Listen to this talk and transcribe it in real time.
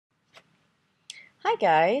Hi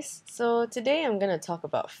guys! So today I'm gonna talk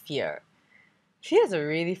about fear. Fear is a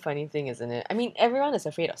really funny thing, isn't it? I mean, everyone is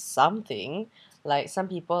afraid of something. Like some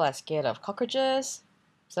people are scared of cockroaches,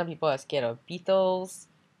 some people are scared of beetles.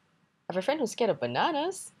 I have a friend who's scared of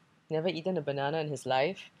bananas, never eaten a banana in his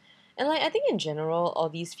life. And I think in general, all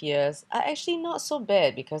these fears are actually not so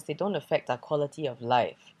bad because they don't affect our quality of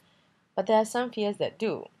life. But there are some fears that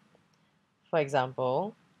do. For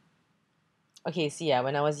example, okay, see,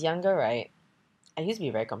 when I was younger, right, I used to be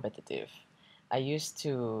very competitive. I used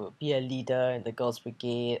to be a leader in the girls'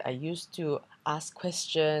 brigade. I used to ask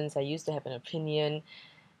questions. I used to have an opinion.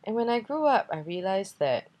 And when I grew up, I realized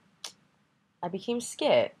that I became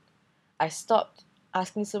scared. I stopped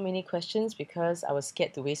asking so many questions because I was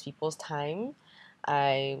scared to waste people's time.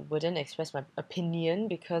 I wouldn't express my opinion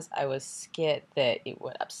because I was scared that it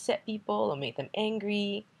would upset people or make them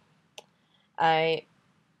angry. I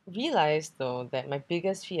realized, though, that my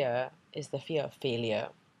biggest fear is the fear of failure.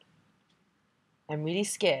 I'm really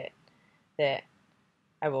scared that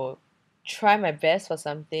I will try my best for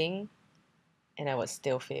something and I would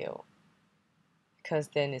still fail. Because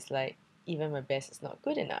then it's like, even my best is not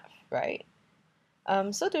good enough, right?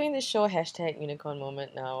 So doing this show, hashtag unicorn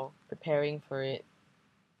moment now, preparing for it,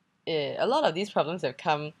 a lot of these problems have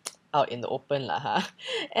come out in the open lah, huh?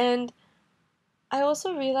 And I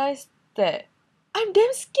also realized that I'm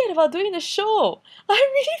damn scared about doing the show. I'm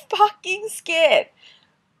really fucking scared.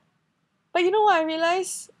 But you know what I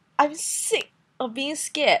realized? I'm sick of being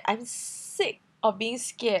scared. I'm sick of being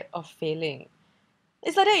scared of failing.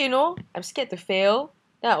 It's like that, you know? I'm scared to fail,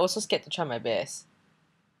 then I'm also scared to try my best.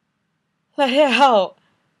 Like that how?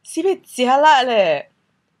 Sibei jialat leh.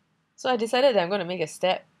 So I decided that I'm going to make a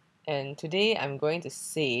step, and today I'm going to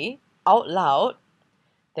say out loud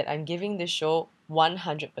that I'm giving this show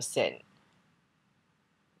 100%.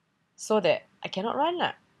 So that I cannot run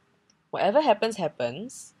lah. Whatever happens,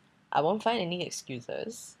 happens. I won't find any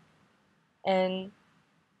excuses. And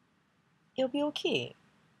it'll be okay.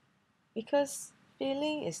 Because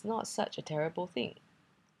failing is not such a terrible thing.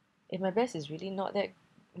 If my best is really not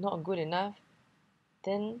good enough,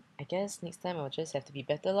 then I guess next time I'll just have to be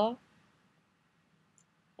better lor.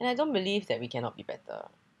 And I don't believe that we cannot be better.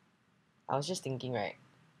 I was just thinking, right,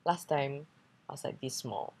 last time I was like this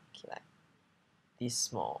small, okay, like this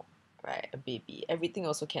small, right, a baby, everything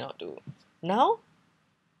also cannot do. Now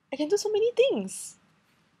I can do so many things.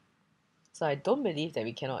 So I don't believe that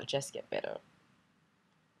we cannot just get better.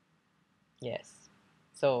 Yes.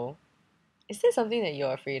 So is there something that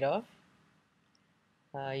you're afraid of?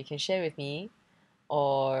 You can share with me,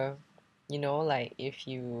 or like if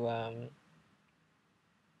you are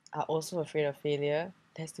also afraid of failure,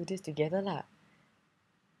 let's do this together lah.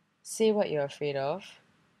 Say what you're afraid of,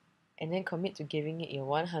 and then commit to giving it your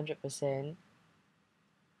 100%.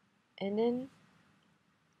 And then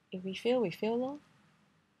if we fail lor.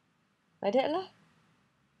 Like that lah.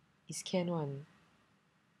 It's can one.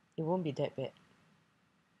 It won't be that bad.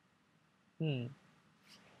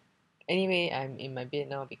 Anyway, I'm in my bed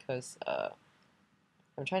now because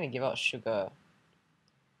I'm trying to give out sugar.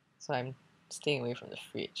 So I'm staying away from the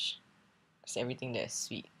fridge. Because everything there is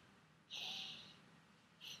sweet.